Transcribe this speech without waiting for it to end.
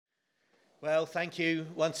Well, thank you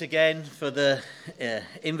once again for the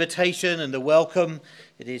invitation and the welcome.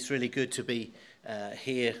 It is really good to be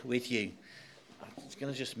here with you. I'm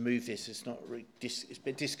going to just move this. It's a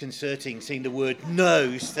bit disconcerting seeing the word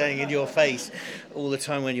no staying in your face all the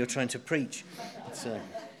time when you're trying to preach.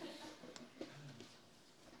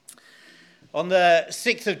 On the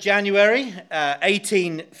 6th of January,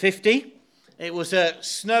 1850, it was a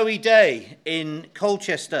snowy day in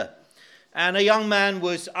Colchester. And a young man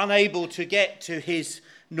was unable to get to his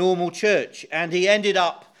normal church, and he ended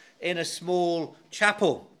up in a small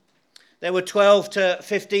chapel. There were 12 to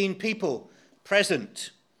 15 people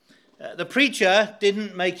present. The preacher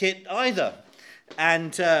didn't make it either,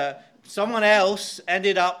 and someone else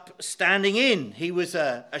ended up standing in. He was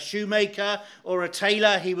a shoemaker or a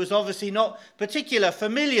tailor. He was obviously not particularly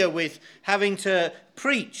familiar with having to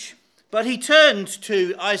preach, but he turned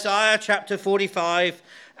to Isaiah chapter 45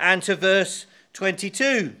 and to verse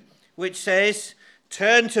 22, which says,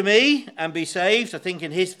 "Turn to me and be saved." I think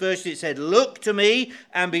in his version it said, "Look to me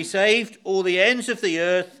and be saved, all the ends of the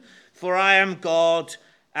earth, for I am God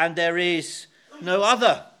and there is no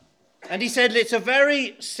other." And he said it's a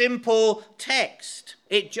very simple text.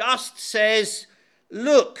 It just says,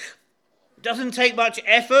 look. It doesn't take much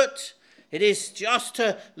effort. It is just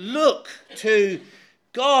to look to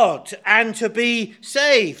God and to be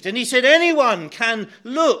saved. And he said anyone can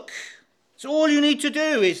look. So all you need to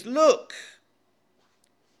do is look.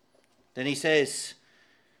 Then he says,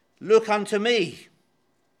 "Look unto me.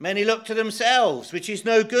 Many look to themselves, which is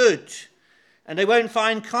no good, and they won't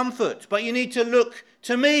find comfort. But you need to look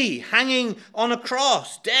to me, hanging on a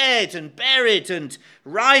cross, dead and buried and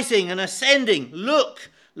rising and ascending.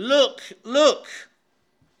 Look, look, look."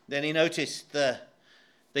 Then he noticed the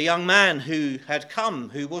young man who had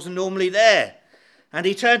come, who wasn't normally there. And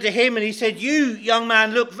he turned to him and he said, "You, young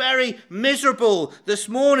man, look very miserable this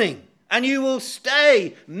morning, and you will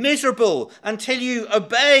stay miserable until you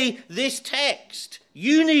obey this text.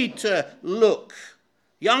 You need to look.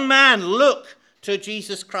 Young man, look to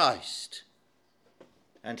Jesus Christ."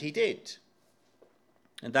 And he did.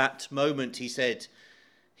 And that moment, he said,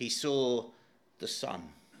 he saw the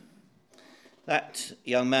sun. That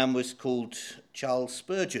young man was called Charles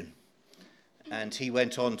Spurgeon, and he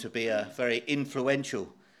went on to be a very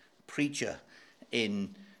influential preacher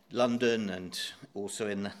in London and also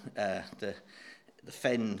in the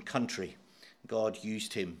Fen country. God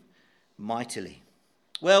used him mightily.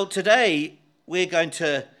 Well, today we're going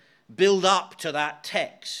to build up to that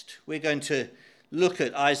text. We're going to look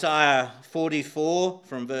at Isaiah 44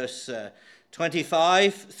 from verse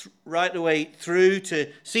 25 right the way through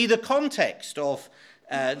to see the context of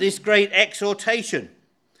this great exhortation.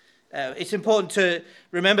 It's important to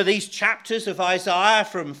remember these chapters of Isaiah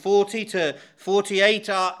from 40 to 48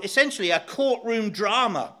 are essentially a courtroom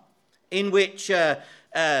drama in which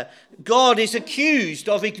God is accused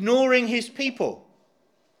of ignoring his people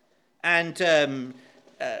and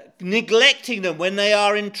neglecting them when they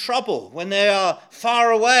are in trouble, when they are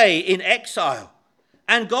far away in exile.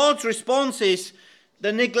 And God's response is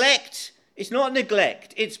the neglect. It's not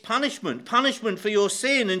neglect, it's punishment. Punishment for your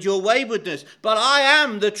sin and your waywardness. But I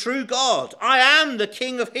am the true God. I am the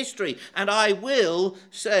King of history, and I will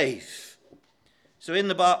save. So in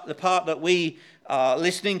the part that we are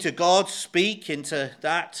listening to God speak into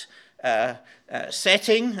that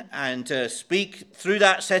setting and speak through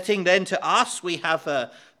that setting then to us, we have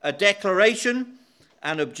a declaration,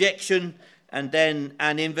 an objection, and then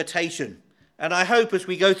an invitation. And I hope as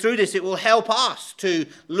we go through this, it will help us to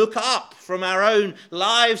look up from our own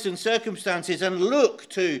lives and circumstances and look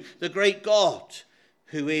to the great God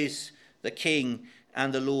who is the King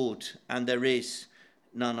and the Lord, and there is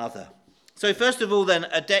none other. So first of all then,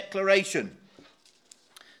 a declaration.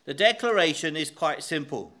 The declaration is quite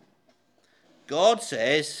simple. God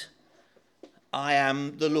says, "I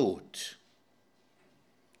am the Lord."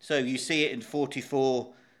 So you see it in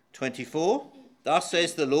 44:24. "Thus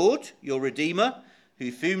says the Lord, your Redeemer,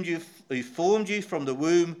 who formed you from the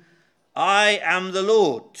womb. I am the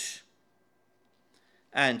Lord."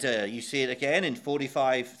 And you see it again in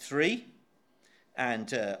 45:3.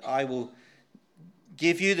 "And I will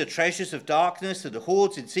give you the treasures of darkness and the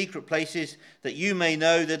hoards in secret places, that you may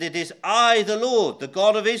know that it is I, the Lord, the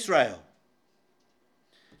God of Israel."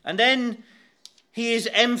 And then he is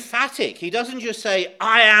emphatic. He doesn't just say,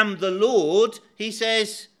 "I am the Lord." He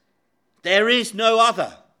says, "There is no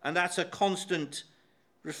other." And that's a constant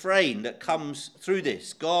refrain that comes through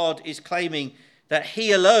this. God is claiming that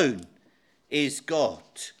he alone is God.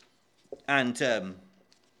 And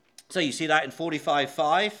so you see that in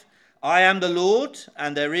 45:5. I am the Lord,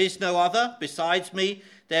 and there is no other. Besides me,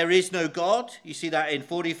 there is no God. You see that in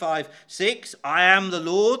 45:6. I am the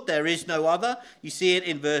Lord, there is no other. You see it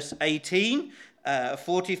in verse 18.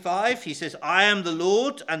 45, he says, I am the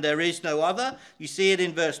Lord, and there is no other. You see it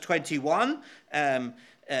in verse 21.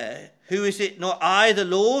 Who is it? Not I, the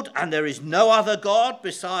Lord, and there is no other God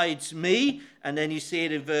besides me. And then you see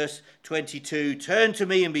it in verse 22. Turn to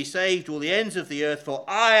me and be saved, all the ends of the earth, for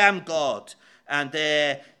I am God, and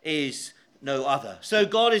there is no other. So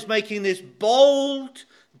God is making this bold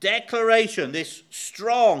declaration, this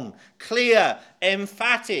strong, clear,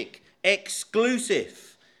 emphatic,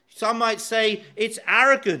 exclusive. Some might say it's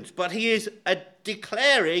arrogant, but he is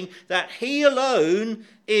declaring that he alone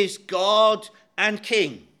is God and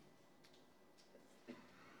King.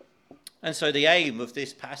 And so the aim of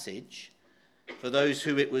this passage, for those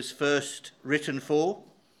who it was first written for,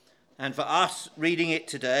 and for us reading it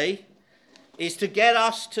today, is to get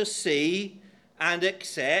us to see and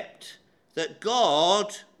accept that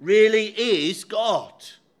God really is God.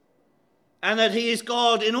 And that he is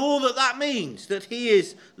God in all that that means, that he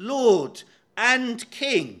is Lord and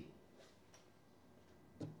King.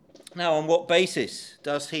 Now, on what basis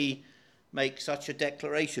does he make such a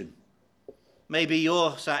declaration? Maybe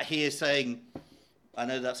you're sat here saying, I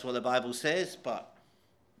know that's what the Bible says, but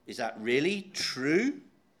is that really true?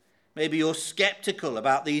 Maybe you're skeptical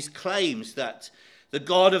about these claims that the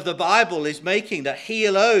God of the Bible is making, that he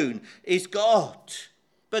alone is God.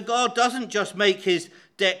 But God doesn't just make his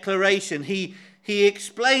declaration. He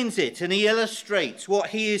explains it and he illustrates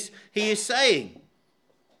what he is saying.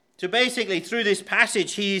 So basically, through this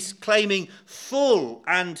passage, he is claiming full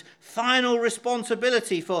and final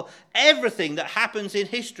responsibility for everything that happens in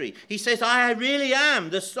history. He says, I really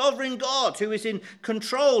am the sovereign God who is in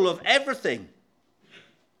control of everything.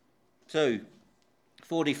 So,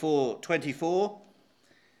 44:24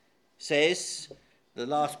 says, the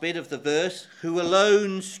last bit of the verse, who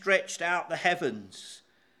alone stretched out the heavens,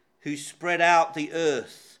 who spread out the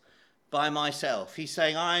earth by myself. He's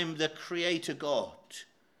saying, I'm the creator God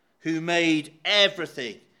who made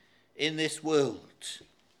everything in this world.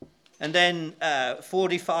 And then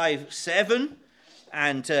 45:7,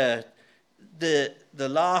 and the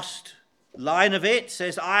last line of it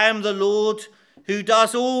says, I am the Lord who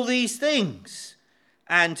does all these things.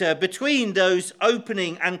 And between those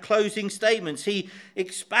opening and closing statements, he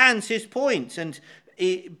expands his point and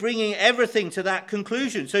bringing everything to that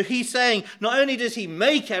conclusion. So he's saying not only does he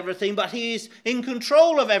make everything, but he is in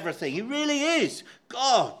control of everything. He really is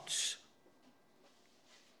God.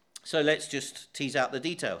 So let's just tease out the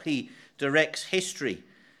detail. He directs history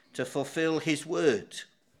to fulfill his word.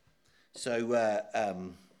 So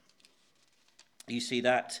you see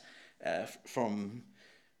that from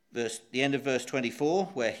the end of verse 24,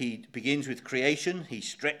 where he begins with creation. He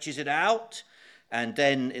stretches it out. And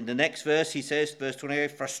then in the next verse, he says, verse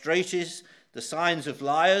 28, frustrates the signs of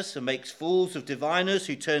liars and makes fools of diviners,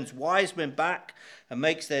 who turns wise men back and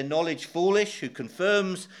makes their knowledge foolish, who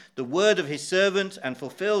confirms the word of his servant and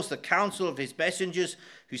fulfills the counsel of his messengers,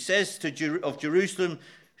 who says of Jerusalem,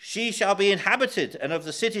 she shall be inhabited, and of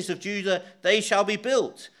the cities of Judah they shall be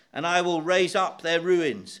built, and I will raise up their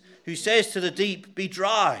ruins, who says to the deep, be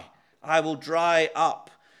dry, I will dry up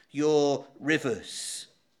your rivers.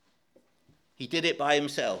 He did it by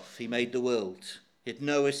himself. He made the world. He had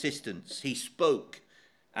no assistance. He spoke,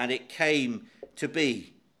 and it came to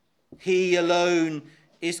be. He alone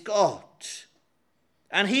is God.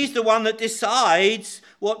 And he's the one that decides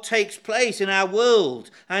what takes place in our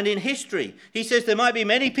world and in history. He says there might be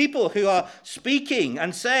many people who are speaking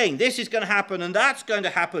and saying this is going to happen and that's going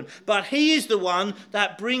to happen, but he is the one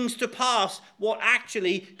that brings to pass what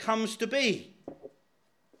actually comes to be.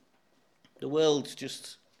 The world,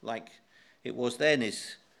 just like it was then,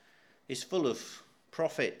 is full of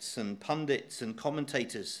prophets and pundits and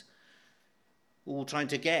commentators, all trying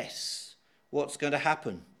to guess what's going to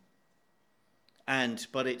happen.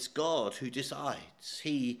 But it's God who decides.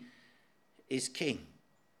 He is king.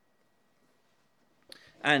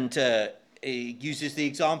 And he uses the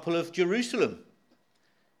example of Jerusalem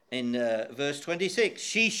in verse 26.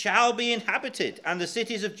 She shall be inhabited, and the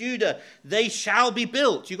cities of Judah, they shall be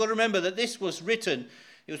built. You've got to remember that this was written,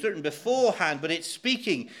 it was written beforehand, but it's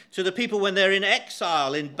speaking to the people when they're in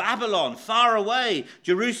exile in Babylon, far away.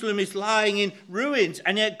 Jerusalem is lying in ruins,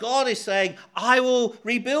 and yet God is saying, I will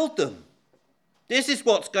rebuild them. This is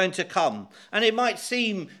what's going to come. And it might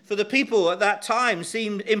seem, for the people at that time,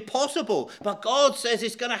 seemed impossible. But God says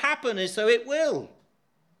it's going to happen, and so it will.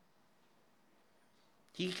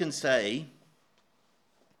 He can say,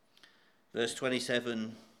 verse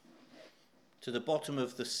 27, to the bottom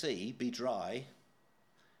of the sea, be dry,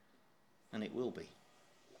 and it will be.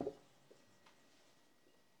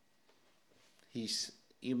 You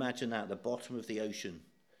imagine that at the bottom of the ocean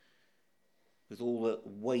with all the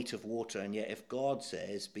weight of water, and yet if God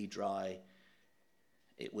says be dry,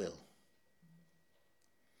 it will.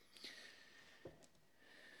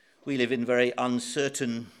 We live in very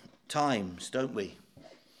uncertain times, don't we?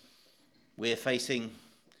 We're facing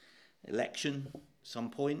election at some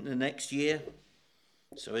point in the next year.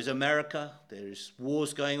 So is America. There's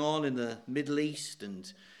wars going on in the Middle East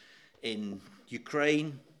and in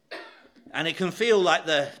Ukraine. And it can feel like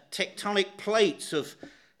the tectonic plates of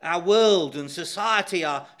our world and society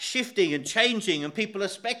are shifting and changing, and people are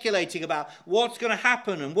speculating about what's going to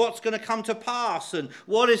happen and what's going to come to pass and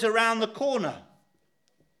what is around the corner.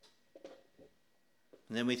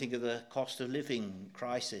 And then we think of the cost of living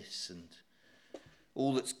crisis and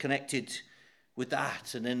all that's connected with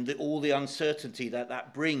that, and then all the uncertainty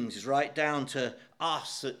that brings right down to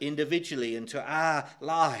us individually and to our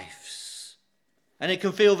lives. And it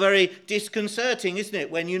can feel very disconcerting, isn't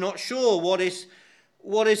it, when you're not sure what is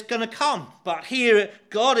going to come. But here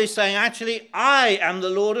God is saying, actually, I am the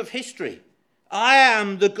Lord of history. I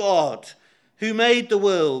am the God who made the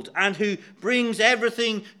world and who brings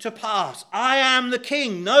everything to pass. I am the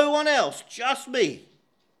king, no one else, just me.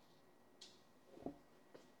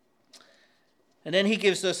 And then he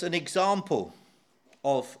gives us an example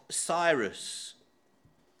of Cyrus,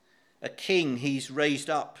 a king he's raised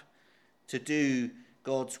up to do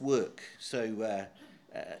God's work. So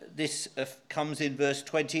this comes in verse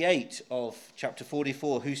 28 of chapter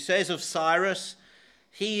 44, who says of Cyrus,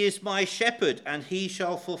 "He is my shepherd, and he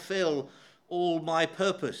shall fulfill all my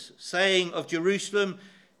purpose. Saying of Jerusalem,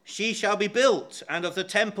 she shall be built, and of the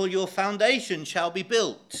temple your foundation shall be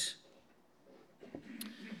built."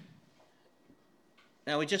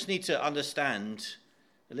 Now we just need to understand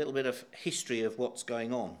a little bit of history of what's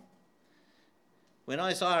going on. When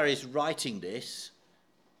Isaiah is writing this,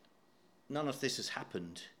 none of this has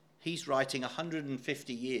happened. He's writing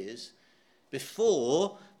 150 years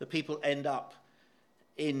before the people end up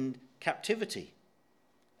in captivity.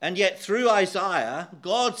 And yet through Isaiah,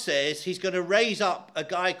 God says he's going to raise up a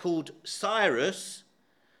guy called Cyrus,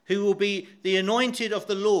 who will be the anointed of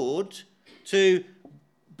the Lord to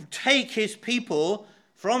take his people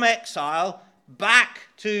from exile back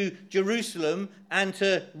to Jerusalem and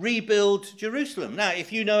to rebuild Jerusalem. Now,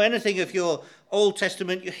 if you know anything of your Old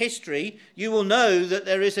Testament, your history, you will know that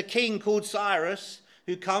there is a king called Cyrus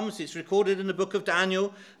who comes. It's recorded in the book of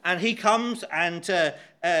Daniel. And he comes and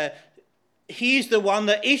he's the one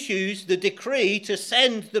that issues the decree to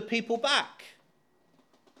send the people back.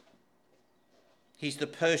 He's the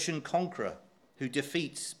Persian conqueror who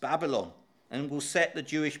defeats Babylon and will set the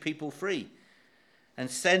Jewish people free and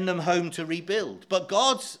send them home to rebuild. But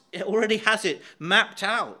God already has it mapped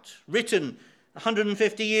out, written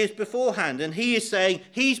 150 years beforehand. And he is saying,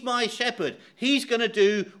 he's my shepherd. He's going to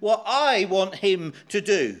do what I want him to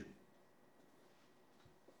do.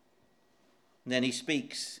 And then he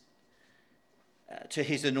speaks to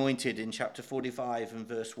his anointed in chapter 45 and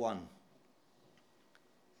verse 1.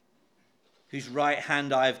 Whose right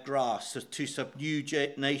hand I have grasped, to subdue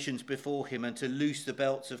nations before him, and to loose the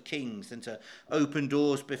belts of kings, and to open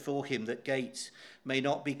doors before him, that gates may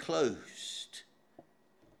not be closed.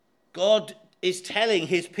 God is telling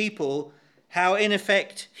his people how, in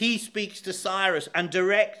effect, he speaks to Cyrus and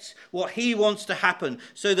directs what he wants to happen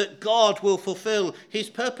so that God will fulfill his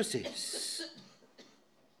purposes.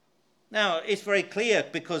 Now, it's very clear,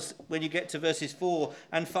 because when you get to verses 4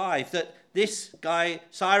 and 5, that this guy,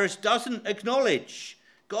 Cyrus, doesn't acknowledge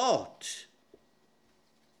God.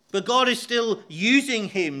 But God is still using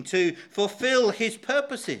him to fulfill his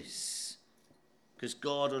purposes, because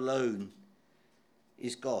God alone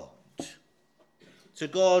is God. So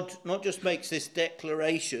God not just makes this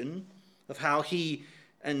declaration of how he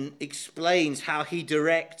and explains how he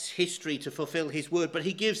directs history to fulfill his word, but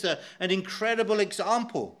he gives an incredible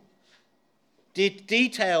example.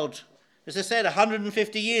 Detailed, as I said,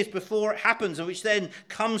 150 years before it happens, and which then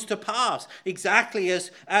comes to pass exactly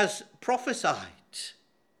as prophesied.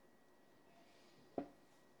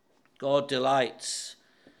 God delights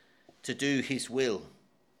to do his will.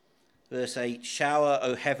 Verse 8, "Shower,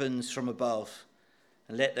 O heavens, from above,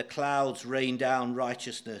 and let the clouds rain down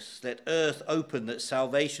righteousness. Let earth open, that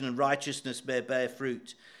salvation and righteousness may bear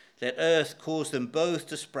fruit. Let earth cause them both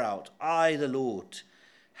to sprout. I, the Lord,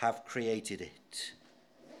 have created it."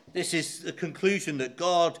 This is the conclusion, that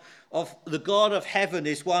the God of heaven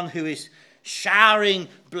is one who is showering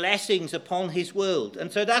blessings upon his world.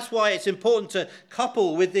 And so that's why it's important to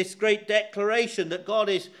couple with this great declaration that God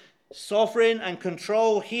is sovereign and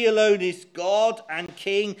control. He alone is God and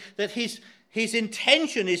King, that his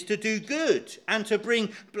intention is to do good and to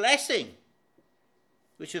bring blessing,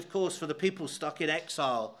 which of course for the people stuck in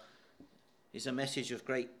exile is a message of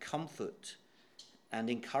great comfort and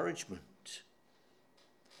encouragement.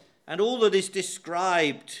 And all that is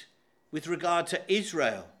described with regard to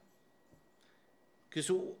Israel,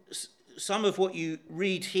 because some of what you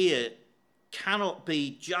read here cannot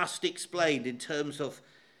be just explained in terms of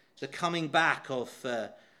the coming back of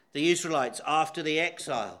the Israelites after the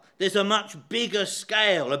exile. There's a much bigger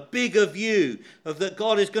scale, a bigger view of that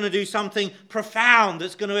God is going to do something profound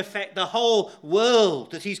that's going to affect the whole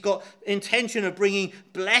world, that he's got intention of bringing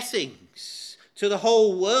blessings to the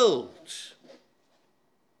whole world.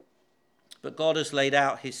 But God has laid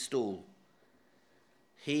out his stall.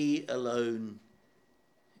 He alone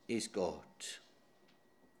is God.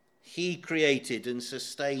 He created and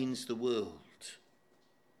sustains the world.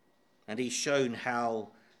 And he's shown how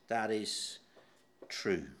that is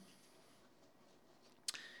true.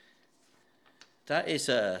 That is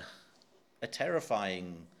a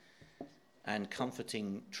terrifying and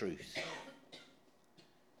comforting truth.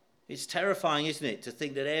 It's terrifying, isn't it, to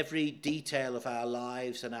think that every detail of our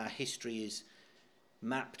lives and our history is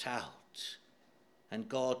mapped out and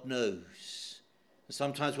God knows. And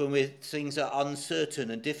sometimes when things are uncertain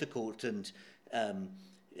and difficult and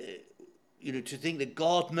to think that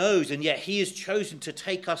God knows, and yet he has chosen to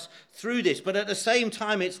take us through this. But at the same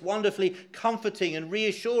time, it's wonderfully comforting and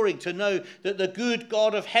reassuring to know that the good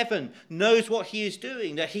God of heaven knows what he is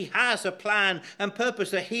doing, that he has a plan and purpose,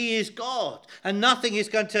 that he is God, and nothing is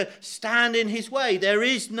going to stand in his way. There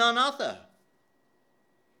is none other.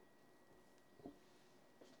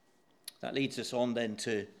 That leads us on then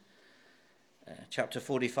to chapter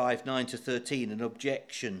 45, 9-13, an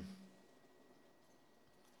objection.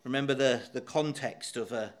 Remember the context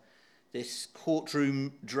of this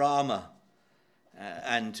courtroom drama.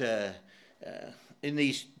 And in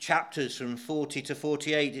these chapters from 40 to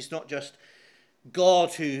 48, it's not just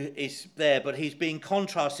God who is there, but he's being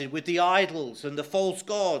contrasted with the idols and the false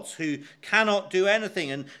gods who cannot do anything.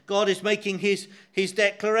 And God is making his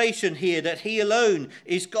declaration here that he alone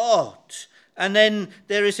is God. And then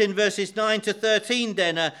there is in verses 9-13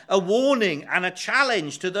 then a warning and a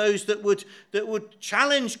challenge to those that would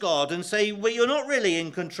challenge God and say, well, you're not really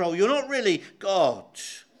in control. You're not really God.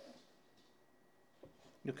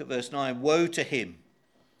 Look at verse 9. Woe to him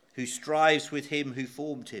who strives with him who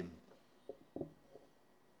formed him.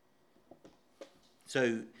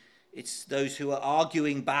 So it's those who are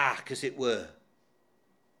arguing back, as it were.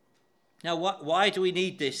 Now, why do we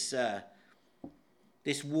need this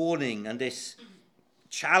warning and this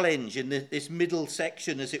challenge in this middle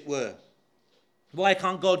section, as it were? Why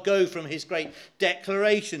can't God go from his great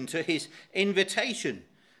declaration to his invitation?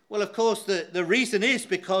 Well, of course, the reason is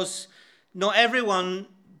because not everyone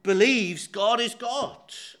believes God is God.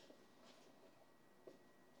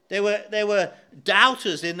 There were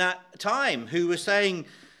doubters in that time who were saying,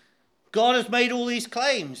 God has made all these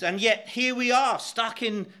claims, and yet here we are, stuck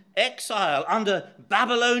in exile under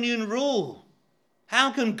Babylonian rule.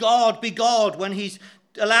 How can God be God when he's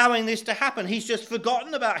allowing this to happen? He's just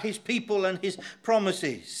forgotten about his people and his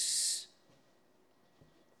promises.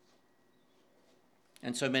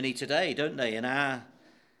 And so many today, don't they, in our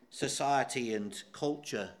society and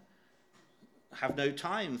culture, have no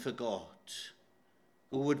time for God,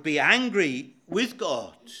 or would be angry with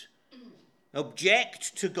God,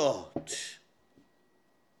 object to God.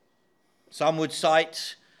 Some would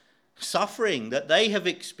cite suffering that they have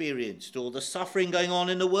experienced, or the suffering going on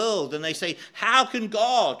in the world, and they say, how can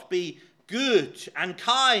God be good and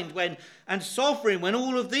kind and sovereign when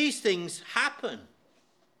all of these things happen?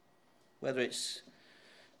 Whether it's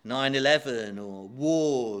 9/11 or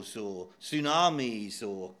wars or tsunamis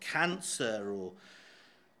or cancer or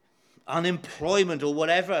unemployment or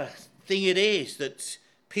whatever thing it is that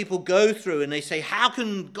people go through, and they say, how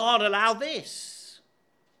can God allow this?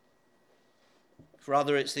 For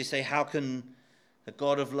others, they say, how can a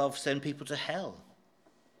God of love send people to hell?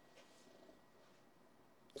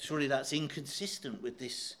 Surely that's inconsistent with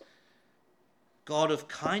this God of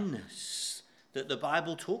kindness that the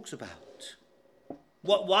Bible talks about.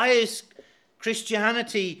 Why is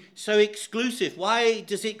Christianity so exclusive? Why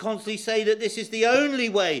does it constantly say that this is the only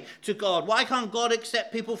way to God? Why can't God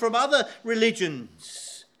accept people from other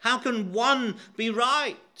religions? How can one be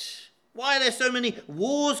right? Why are there so many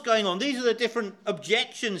wars going on? These are the different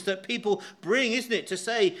objections that people bring, isn't it? To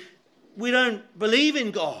say, we don't believe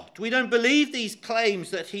in God. We don't believe these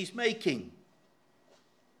claims that he's making.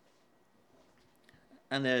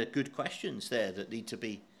 And there are good questions there that need to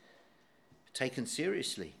be taken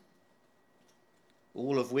seriously.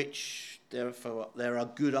 all of which therefore there are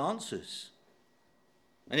good answers.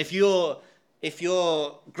 And if you're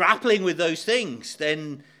grappling with those things,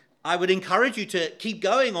 then I would encourage you to keep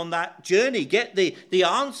going on that journey. Get the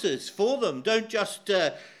answers for them. Don't just,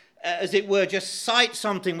 as it were, just cite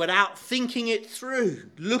something without thinking it through.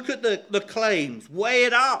 Look at the claims, weigh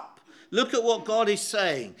it up. Look at what God is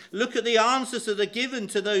saying. Look at the answers that are given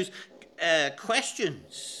to those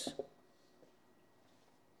questions.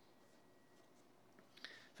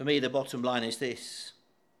 For me, the bottom line is this.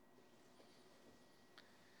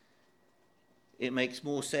 It makes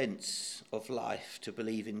more sense of life to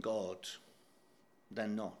believe in God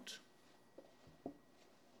than not.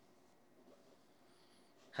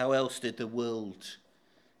 How else did the world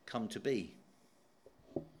come to be?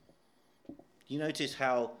 You notice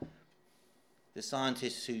how the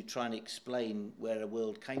scientists who try and explain where a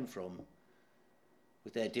world came from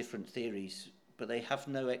with their different theories, but they have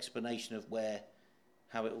no explanation of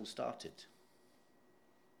how it all started.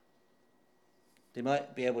 They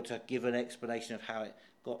might be able to give an explanation of how it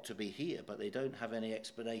got to be here, but they don't have any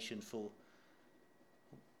explanation for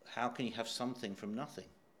how can you have something from nothing.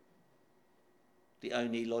 The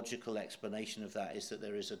only logical explanation of that is that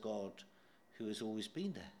there is a God who has always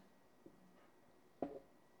been there.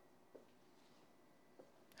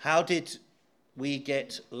 How did we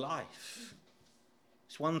get life?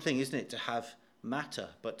 It's one thing, isn't it, to have matter,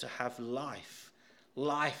 but to have life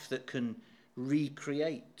that can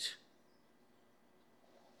recreate.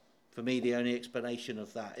 For me, the only explanation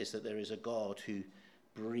of that is that there is a God who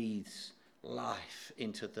breathes life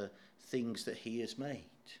into the things that he has made.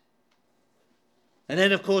 And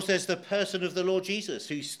then, of course, there's the person of the Lord Jesus,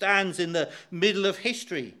 who stands in the middle of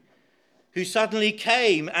history, who suddenly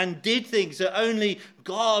came and did things that only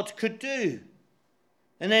God could do,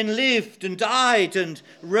 and then lived and died and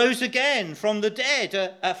rose again from the dead,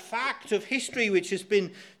 a fact of history which has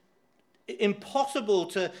been impossible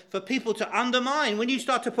for people to undermine. When you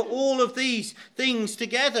start to put all of these things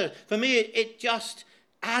together, for me it just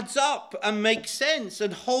adds up and makes sense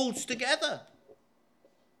and holds together.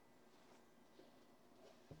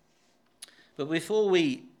 But before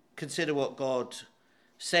we consider what God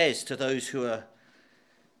says to those who are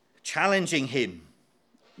challenging him,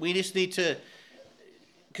 we just need to,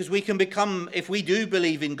 because we can become, if we do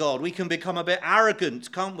believe in God, we can become a bit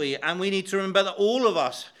arrogant, can't we? And we need to remember that all of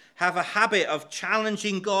us have a habit of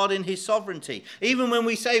challenging God in his sovereignty. Even when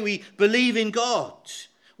we say we believe in God,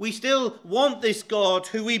 we still want this God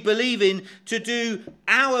who we believe in to do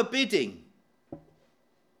our bidding.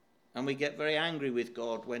 And we get very angry with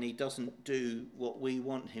God when he doesn't do what we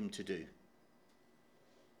want him to do.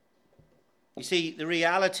 You see, the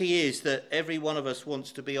reality is that every one of us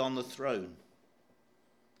wants to be on the throne.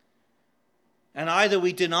 And either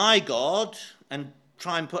we deny God and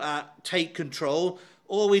try and take control,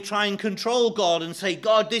 or we try and control God and say,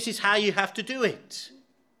 God, this is how you have to do it.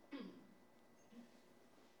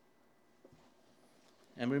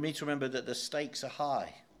 And we need to remember that the stakes are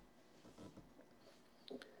high.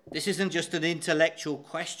 This isn't just an intellectual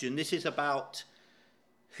question. This is about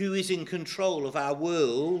who is in control of our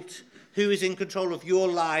world, who is in control of your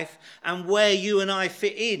life, and where you and I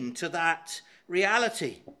fit into that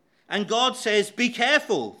reality. And God says, be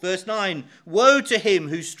careful. Verse 9, woe to him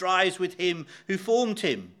who strives with him who formed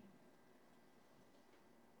him.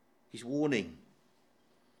 He's warning.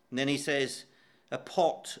 And then he says, a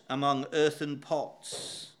pot among earthen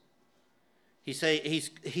pots.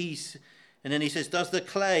 And then he says, does the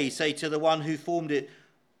clay say to the one who formed it,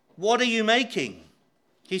 what are you making?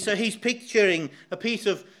 He's picturing a piece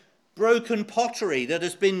of broken pottery that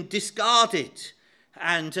has been discarded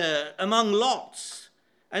and among lots.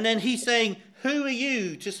 And then he's saying, who are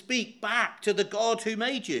you to speak back to the God who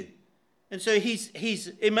made you? And so he's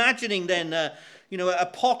imagining then, a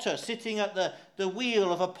potter sitting at the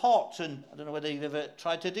wheel of a pot. And I don't know whether you've ever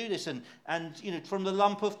tried to do this. And from the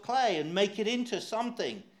lump of clay and make it into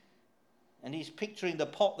something. And he's picturing the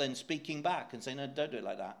pot then speaking back and saying, no, don't do it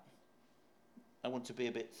like that. I want to be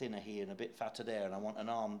a bit thinner here and a bit fatter there. And I want an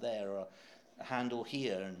arm there or a handle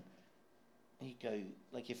here. And you go,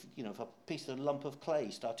 like if a piece of lump of clay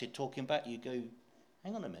started talking back, you go,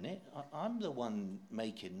 hang on a minute, I'm the one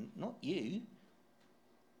making, not you.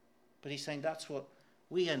 But he's saying that's what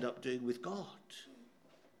we end up doing with God.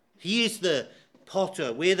 He is the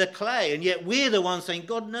potter, we're the clay, and yet we're the ones saying,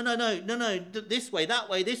 God, no, this way, that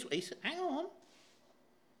way, this way. He said, hang on.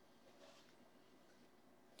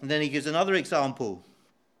 And then he gives another example.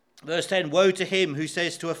 Verse 10, woe to him who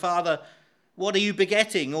says to a father, what are you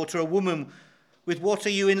begetting? Or to a woman, with what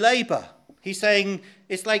are you in labour? He's saying,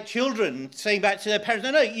 it's like children saying back to their parents,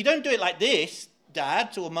 no, you don't do it like this,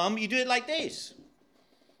 dad or mum, you do it like this.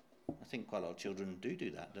 think quite a lot of children do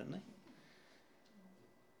that, don't they?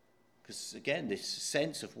 Because, again, this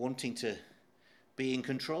sense of wanting to be in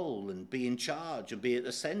control and be in charge and be at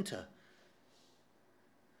the centre,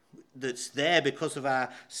 that's there because of our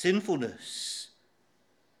sinfulness.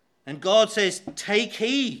 And God says, take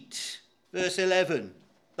heed, verse 11.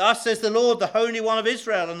 Thus says the Lord, the Holy One of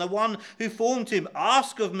Israel, and the one who formed him,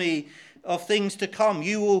 ask of me of things to come.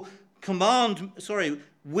 Will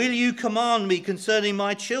you command me concerning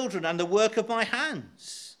my children and the work of my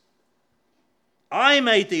hands? I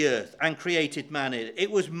made the earth and created man in it.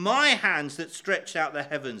 It was my hands that stretched out the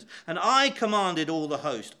heavens, and I commanded all the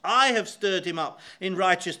host. I have stirred him up in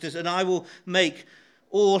righteousness, and I will make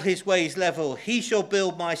all his ways level. He shall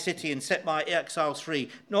build my city and set my exiles free,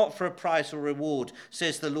 not for a price or reward,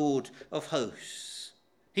 says the Lord of hosts.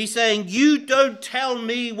 He's saying, you don't tell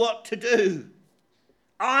me what to do.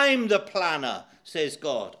 I'm the planner, says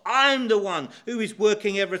God. I'm the one who is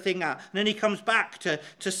working everything out. And then he comes back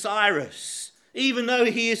to Cyrus. Even though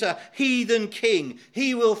he is a heathen king,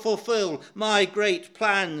 he will fulfill my great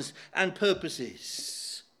plans and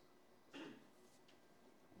purposes.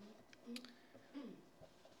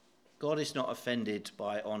 God is not offended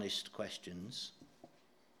by honest questions,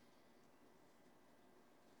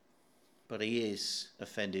 but he is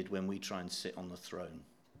offended when we try and sit on the throne.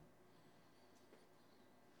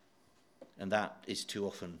 And that is too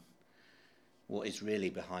often what is really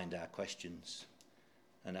behind our questions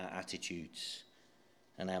and our attitudes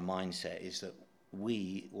and our mindset, is that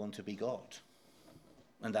we want to be God.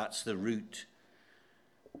 And that's the root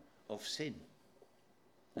of sin.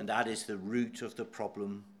 And that is the root of the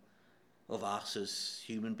problem of us as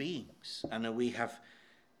human beings. And that we have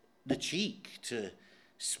the cheek to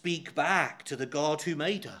speak back to the God who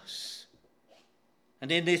made us.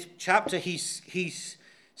 And in this chapter, he's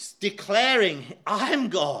declaring, I'm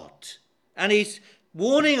God. And he's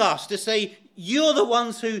warning us to say, you're the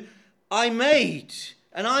ones who I made,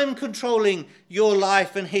 and I'm controlling your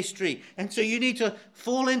life and history. And so you need to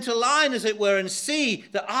fall into line, as it were, and see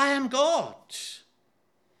that I am God.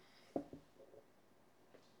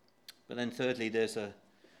 But then thirdly, there's a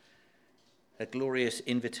glorious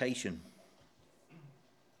invitation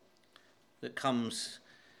that comes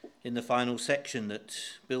in the final section that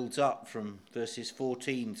builds up from verses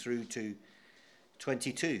 14 through to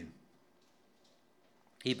 22.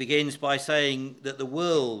 He begins by saying that the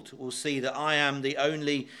world will see that I am the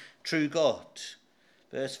only true God.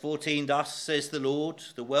 Verse 14, thus says the Lord,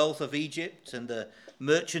 the wealth of Egypt and the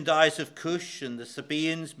merchandise of Cush and the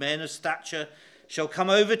Sabaeans, men of stature, shall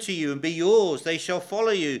come over to you and be yours. They shall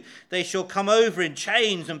follow you. They shall come over in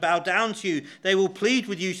chains and bow down to you. They will plead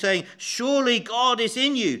with you, saying, surely God is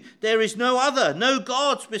in you. There is no other, no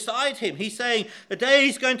gods beside him. He's saying a day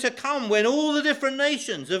is going to come when all the different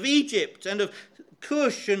nations of Egypt and of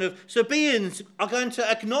Cush and of Sabaeans are going to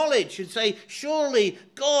acknowledge and say, surely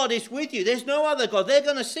God is with you. There's no other God. They're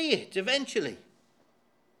going to see it eventually.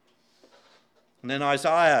 And then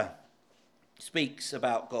Isaiah speaks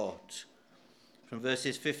about God from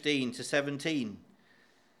verses 15 to 17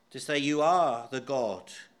 to say, you are the God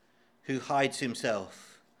who hides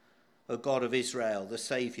himself, O God of Israel, the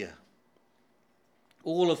Saviour.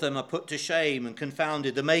 All of them are put to shame and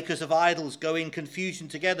confounded. The makers of idols go in confusion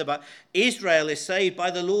together, but Israel is saved by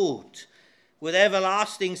the Lord with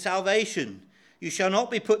everlasting salvation. You shall not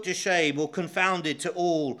be put to shame or confounded to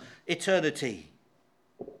all eternity.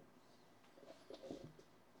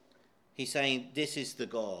 He's saying this is the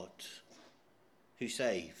God who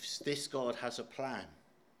saves. This God has a plan.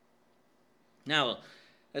 Now,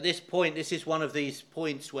 at this point, this is one of these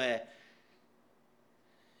points where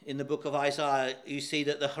in the book of Isaiah, you see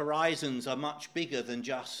that the horizons are much bigger than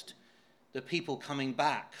just the people coming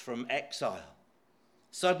back from exile.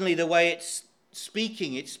 Suddenly, the way it's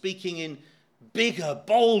speaking in bigger,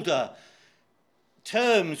 bolder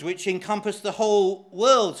terms which encompass the whole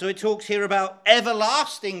world. So it talks here about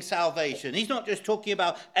everlasting salvation. He's not just talking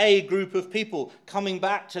about a group of people coming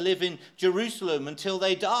back to live in Jerusalem until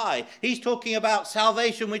they die. He's talking about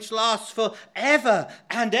salvation which lasts forever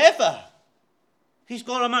and ever. He's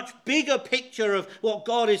got a much bigger picture of what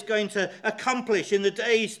God is going to accomplish in the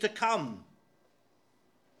days to come.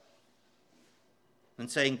 And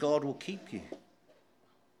saying God will keep you.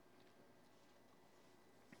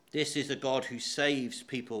 This is a God who saves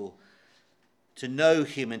people to know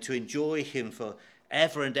him and to enjoy him for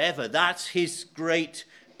ever and ever. That's his great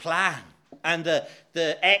plan. And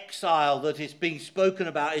the exile that is being spoken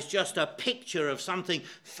about is just a picture of something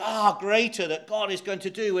far greater that God is going to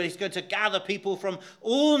do, where he's going to gather people from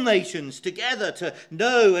all nations together to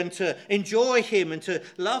know and to enjoy him and to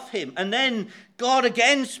love him. And then God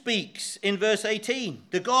again speaks in verse 18.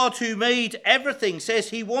 The God who made everything says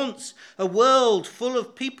he wants a world full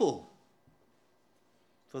of people.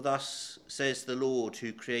 For thus says the Lord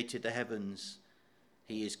who created the heavens.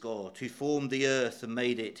 He is God, who formed the earth and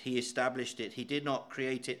made it. He established it. He did not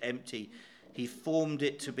create it empty. He formed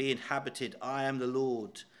it to be inhabited. I am the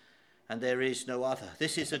Lord, and there is no other.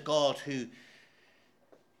 This is a God who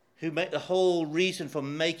made the whole reason for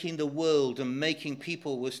making the world and making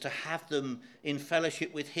people was to have them in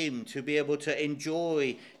fellowship with him, to be able to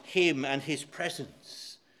enjoy him and his presence.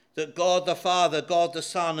 That God the Father, God the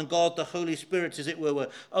Son, and God the Holy Spirit, as it were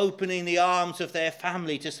opening the arms of their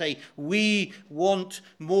family to say, we want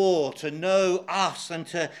more, to know us and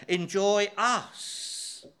to enjoy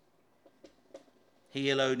us. He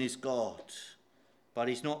alone is God, but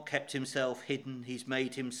he's not kept himself hidden. He's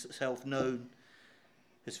made himself known.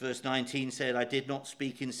 As verse 19 said, I did not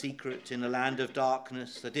speak in secret in a land of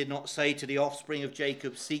darkness. I did not say to the offspring of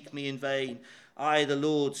Jacob, seek me in vain. I, the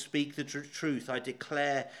Lord, speak the truth. I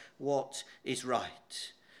declare what is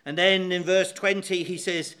right. And then in verse 20, he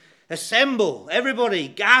says, assemble, everybody,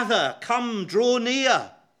 gather, come, draw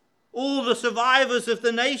near. All the survivors of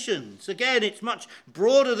the nations. Again, it's much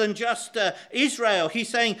broader than just Israel. He's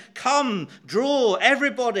saying, come, draw,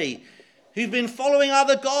 everybody who've been following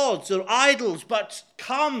other gods or idols, but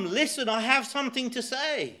come, listen, I have something to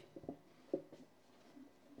say.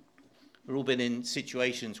 We've all been in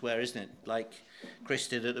situations where, isn't it, like Chris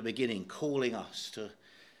did at the beginning, calling us to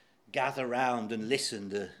gather round and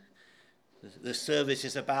listen. The service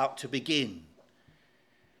is about to begin.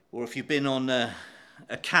 Or if you've been on a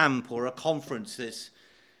camp or a conference, there's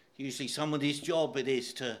usually somebody's job it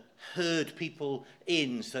is to herd people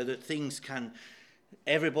in so that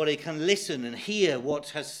everybody can listen and hear what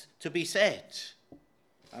has to be said.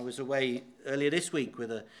 I was away earlier this week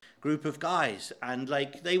with a group of guys, and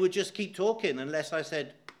they would just keep talking unless I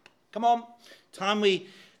said, come on, time we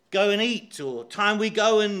go and eat, or time we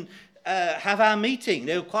go and have our meeting.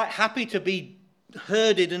 They were quite happy to be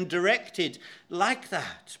herded and directed like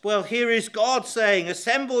that. Well, here is God saying,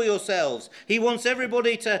 assemble yourselves. He wants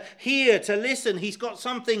everybody to hear, to listen. He's got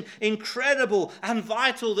something incredible and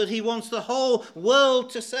vital that he wants the whole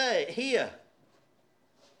world to hear.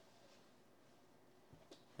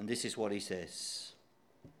 And this is what he says.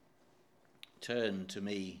 Turn to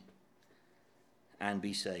me and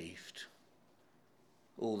be saved,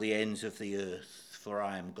 all the ends of the earth, for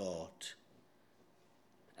I am God,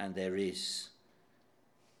 and there is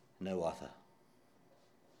no other.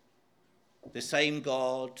 The same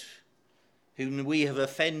God whom we have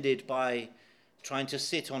offended by trying to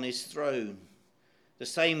sit on his throne, the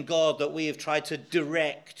same God that we have tried to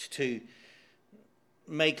direct to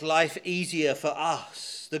make life easier for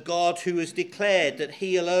us, the God who has declared that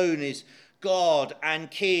he alone is God and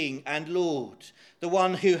King and Lord, the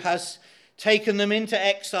one who has taken them into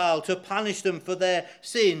exile to punish them for their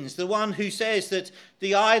sins, the one who says that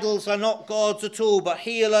the idols are not gods at all, but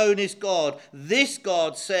he alone is God. This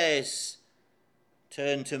God says,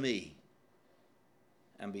 turn to me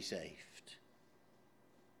and be saved,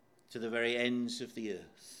 to the very ends of the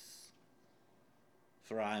earth,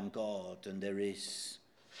 for I am God and there is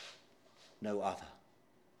no other.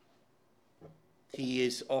 He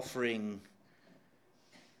is offering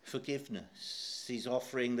forgiveness. He's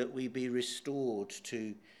offering that we be restored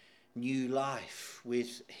to new life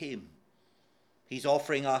with him. He's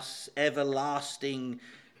offering us everlasting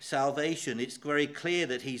salvation. It's very clear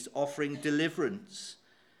that he's offering deliverance.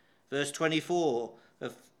 Verse 24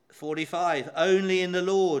 of 45, only in the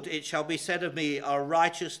Lord it shall be said of me are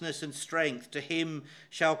righteousness and strength. To him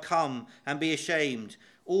shall come and be ashamed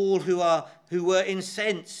all who were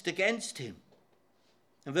incensed against him.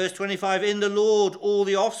 And verse 25, in the Lord all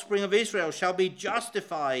the offspring of Israel shall be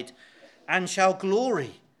justified and shall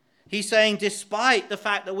glory. He's saying despite the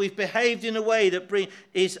fact that we've behaved in a way that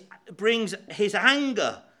brings his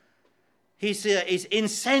anger, he's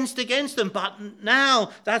incensed against them, but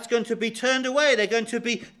now that's going to be turned away. They're going to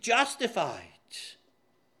be justified.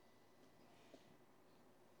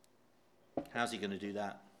 How's he going to do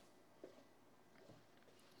that?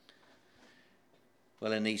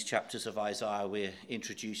 Well, in these chapters of Isaiah, we're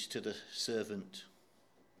introduced to the servant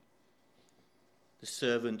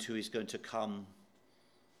who is going to come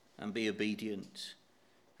and be obedient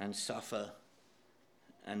and suffer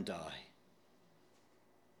and die.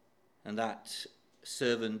 And that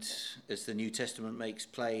servant, as the New Testament makes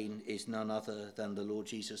plain, is none other than the Lord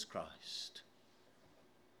Jesus Christ.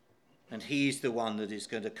 And he is the one that is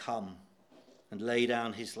going to come and lay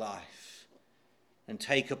down his life and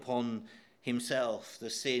take upon himself the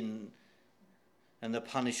sin and the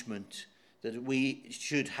punishment that we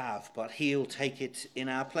should have, but he'll take it in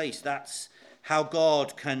our place. That's how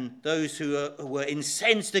God can, those who were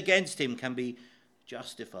incensed against him can be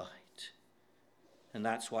justified. And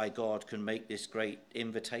that's why God can make this great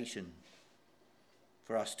invitation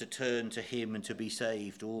for us to turn to him and to be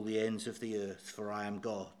saved, all the ends of the earth, for I am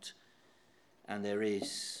God, and there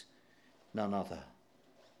is none other.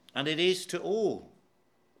 And it is to all,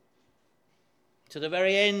 to the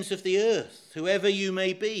very ends of the earth, whoever you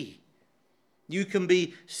may be. You can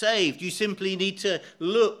be saved. You simply need to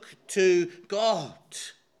look to God.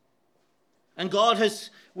 And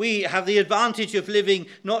we have the advantage of living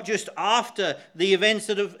not just after the events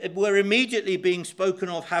that were immediately being spoken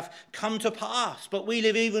of have come to pass, but we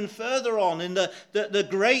live even further on in the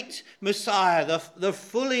great Messiah, the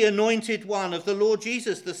fully anointed one of the Lord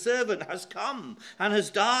Jesus. The servant has come and has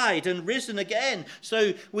died and risen again.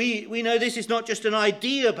 So we know this is not just an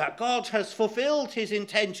idea, but God has fulfilled his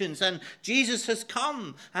intentions, and Jesus has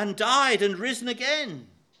come and died and risen again.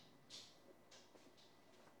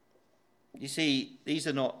 You see, these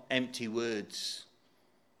are not empty words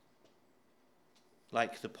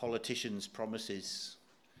like the politicians' promises.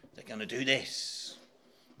 They're going to do this,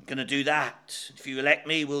 I'm going to do that. If you elect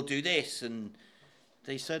me, we'll do this. And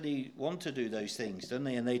they certainly want to do those things, don't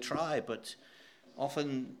they? And they try, but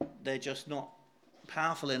often they're just not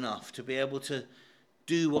powerful enough to be able to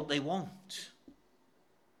do what they want.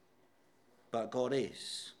 But God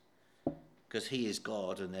is, because he is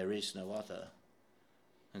God and there is no other.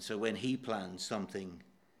 And so when he plans something,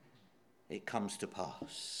 it comes to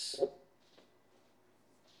pass.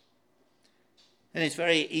 And it's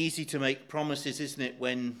very easy to make promises, isn't it,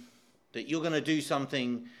 that you're going to do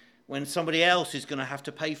something when somebody else is going to have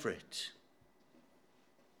to pay for it.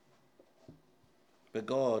 But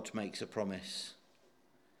God makes a promise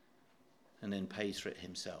and then pays for it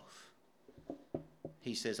himself.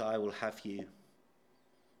 He says, I will have you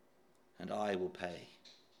and I will pay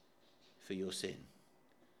for your sin.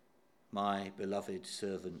 My beloved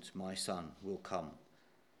servant, my son, will come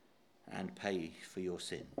and pay for your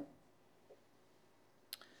sin.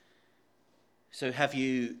 So have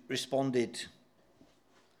you responded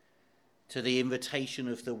to the invitation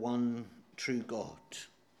of the one true God,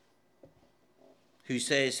 who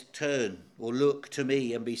says, turn or look to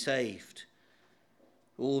me and be saved,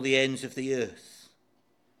 all the ends of the earth,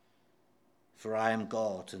 for I am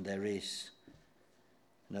God and there is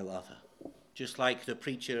no other. Just like the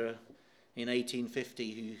preacher in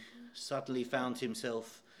 1850 who suddenly found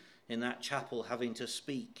himself in that chapel having to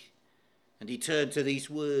speak. And he turned to these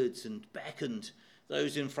words and beckoned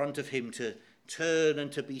those in front of him to turn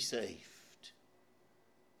and to be saved.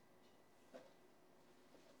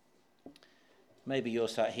 Maybe you're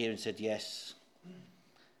sat here and said, yes,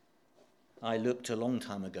 I looked a long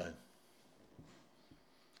time ago.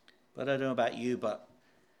 But I don't know about you, but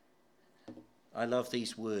I love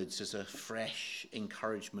these words as a fresh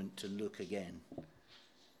encouragement to look again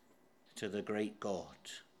to the great God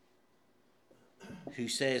who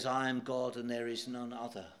says, I am God and there is none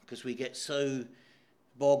other. Because we get so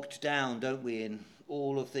bogged down, don't we, in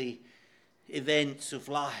all of the events of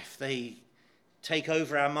life. They take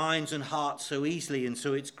over our minds and hearts so easily, and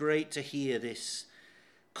so it's great to hear this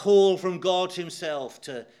call from God himself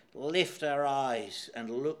to lift our eyes and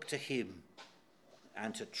look to him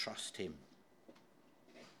and to trust him.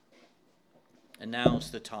 And now's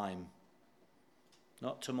the time,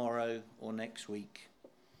 not tomorrow or next week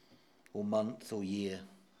or month or year,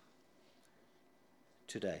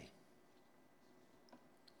 today.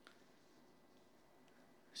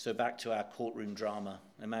 So back to our courtroom drama.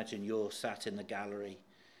 Imagine you're sat in the gallery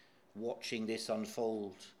watching this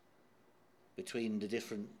unfold between the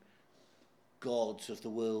different gods of the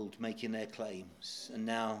world making their claims. And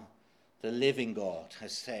now the living God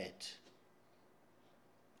has said,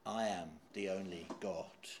 I am the only God.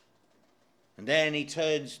 And then he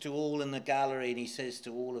turns to all in the gallery and he says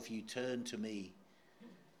to all of you, turn to me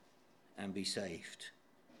and be saved.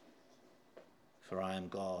 For I am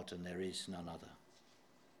God and there is none other.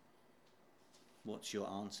 What's your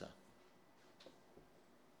answer?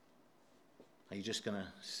 Are you just going to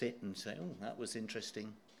sit and say, oh, that was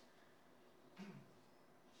interesting?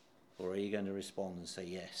 Or are you going to respond and say,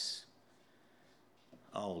 yes,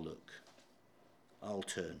 I'll look. I'll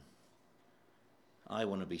turn. I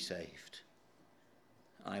want to be saved.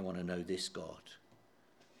 I want to know this God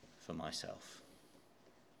for myself.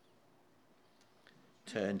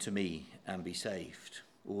 Turn to me and be saved,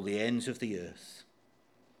 all the ends of the earth,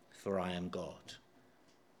 for I am God,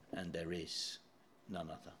 and there is none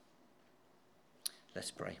other.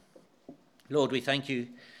 Let's pray. Lord, we thank you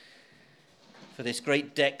for this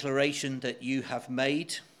great declaration that you have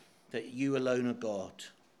made, that you alone are God.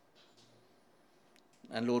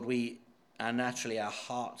 And Lord, naturally our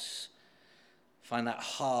hearts find that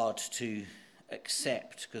hard to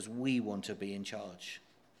accept because we want to be in charge.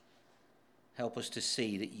 Help us to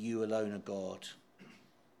see that you alone are God,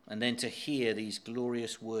 and then to hear these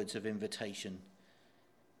glorious words of invitation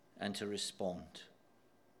and to respond,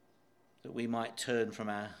 that we might turn from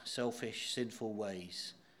our selfish, sinful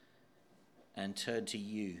ways and turn to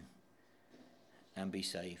you and be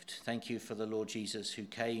saved. Thank you for the Lord Jesus who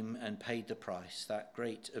came and paid the price, that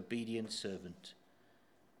great obedient servant,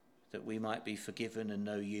 that we might be forgiven and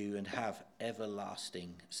know you and have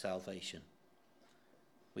everlasting salvation.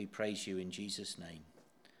 We praise you in Jesus' name.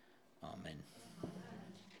 Amen.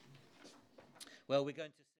 Well, we're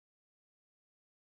going to